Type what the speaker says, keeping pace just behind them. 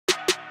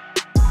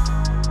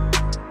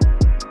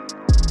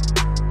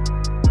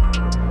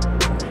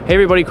Hey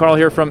everybody, Carl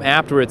here from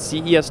Apt. We're at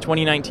CES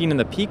 2019 in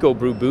the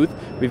PicoBrew booth.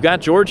 We've got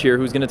George here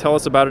who's going to tell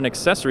us about an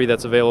accessory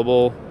that's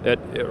available,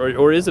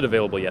 or is it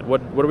available yet?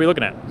 What are we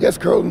looking at? Yes,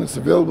 Carlton, it's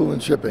available in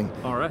shipping.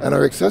 All right. And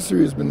our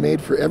accessory has been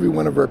made for every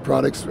one of our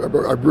products,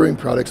 our brewing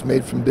products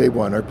made from day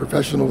one. Our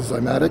professional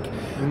Zymatic,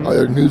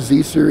 our new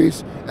Z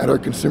series, and our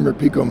consumer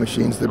Pico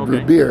machines that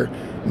brew beer.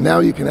 Now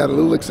you can add a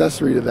little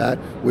accessory to that,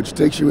 which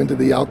takes you into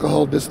the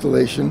alcohol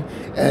distillation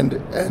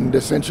and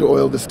essential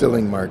oil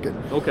distilling market.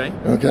 Okay.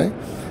 Okay?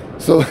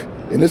 So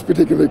in this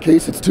particular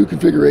case, it's two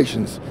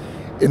configurations.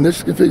 In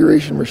this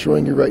configuration we're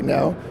showing you right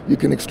now, you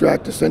can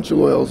extract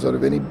essential oils out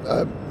of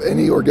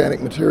any organic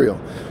material.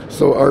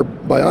 So our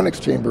bionics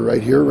chamber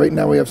right here, right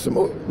now we have some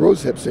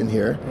rose hips in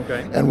here,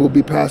 and we'll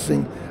be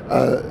passing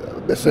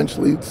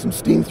essentially some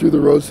steam through the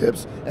rose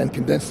hips and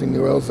condensing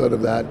the oils out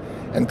of that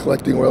and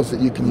collecting oils that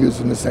you can use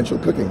in essential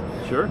cooking.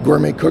 Sure.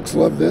 Gourmet cooks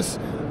love this.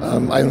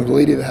 I know a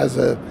lady that has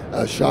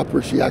a shop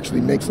where she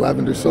actually makes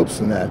lavender soaps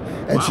and that,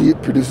 and she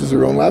produces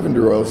her own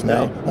lavender oils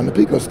now on the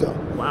PicoStill.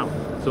 Wow,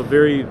 so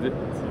very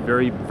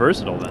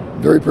versatile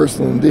then. Very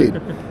personal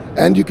indeed.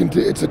 And you can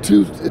it's a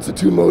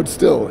two mode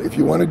still. If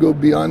you want to go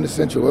beyond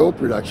essential oil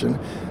production,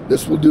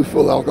 this will do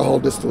full alcohol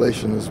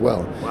distillation as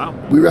well. Wow.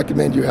 We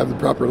recommend you have the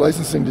proper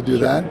licensing to do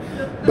that.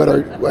 But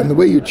and the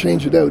way you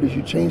change it out is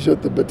you change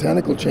out the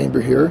botanical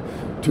chamber here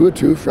to a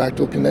 2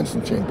 fractal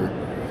condensing chamber.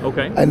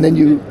 Okay. And then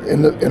you,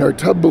 in our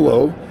tub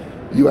below,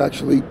 you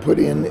actually put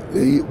in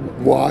the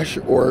wash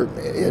or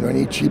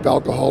any cheap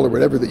alcohol or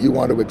whatever that you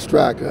want to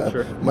extract.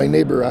 Sure. My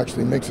neighbor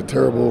actually makes a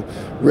terrible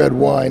red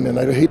wine, and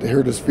I hate to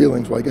hurt his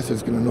feelings. Well, I guess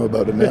he's going to know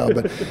about it now.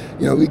 But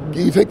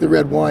you take the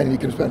red wine and you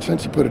can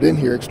essentially put it in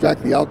here,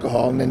 extract the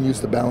alcohol, and then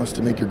use the balance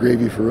to make your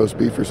gravy for roast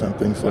beef or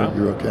something. So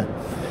you're okay.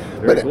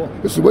 Very cool.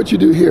 So what you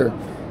do here,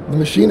 the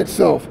machine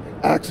itself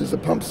acts as a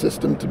pump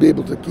system to be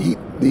able to heat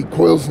the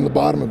coils in the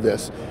bottom of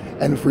this.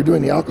 And if we're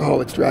doing the alcohol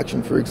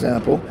extraction, for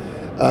example,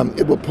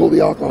 it will pull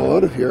the alcohol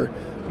out of here,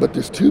 but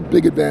there's 2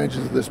 big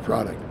advantages of this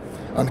product.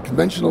 On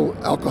conventional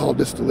alcohol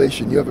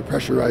distillation, you have a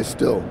pressurized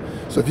still.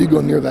 So if you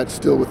go near that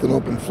still with an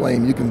open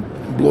flame, you can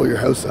blow your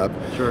house up.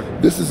 Sure.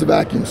 This is a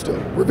vacuum still.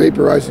 We're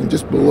vaporizing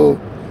just below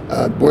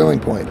boiling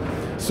point.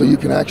 So you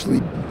can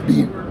actually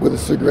be with a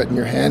cigarette in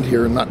your hand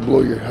here and not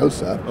blow your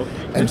house up.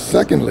 And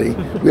secondly,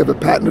 we have a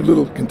patented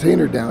little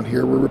container down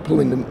here where we're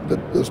pulling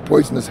those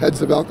poisonous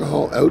heads of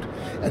alcohol out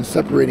and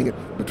separating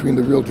it between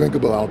the real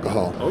drinkable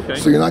alcohol.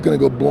 So you're not going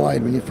to go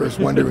blind when you first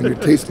wonder when you're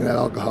tasting that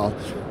alcohol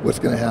what's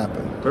going to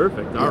happen.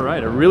 Perfect. All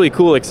right. A really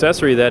cool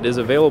accessory that is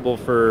available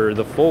for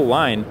the full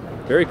line.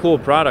 Very cool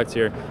products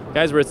here.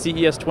 Guys, we're at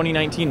CES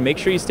 2019. Make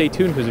sure you stay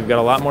tuned because we've got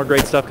a lot more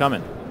great stuff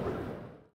coming.